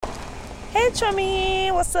Hey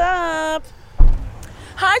Chomi, what's up?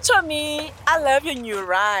 Hi, Tommy. I love your new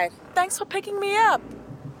ride. Thanks for picking me up.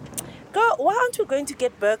 Girl, why aren't we going to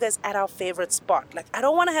get burgers at our favorite spot? Like, I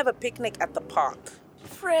don't want to have a picnic at the park.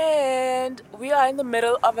 Friend, we are in the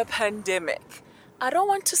middle of a pandemic. I don't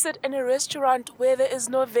want to sit in a restaurant where there is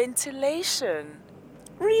no ventilation.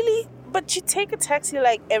 Really? But you take a taxi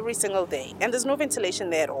like every single day, and there's no ventilation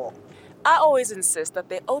there at all. I always insist that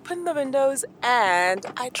they open the windows and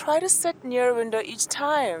I try to sit near a window each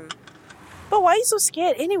time. But why are you so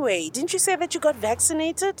scared anyway? Didn't you say that you got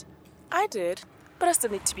vaccinated? I did, but I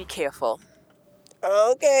still need to be careful.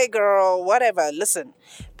 Okay, girl, whatever. Listen,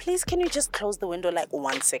 please can you just close the window like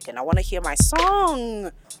 1 second? I want to hear my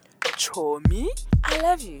song. Tommy, I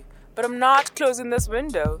love you, but I'm not closing this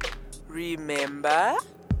window. Remember?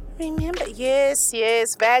 Remember, yes,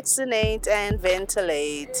 vaccinate and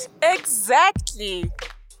ventilate. Exactly.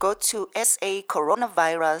 Go to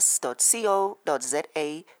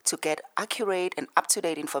sacoronavirus.co.za to get accurate and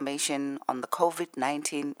up-to-date information on the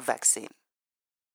COVID-19 vaccine.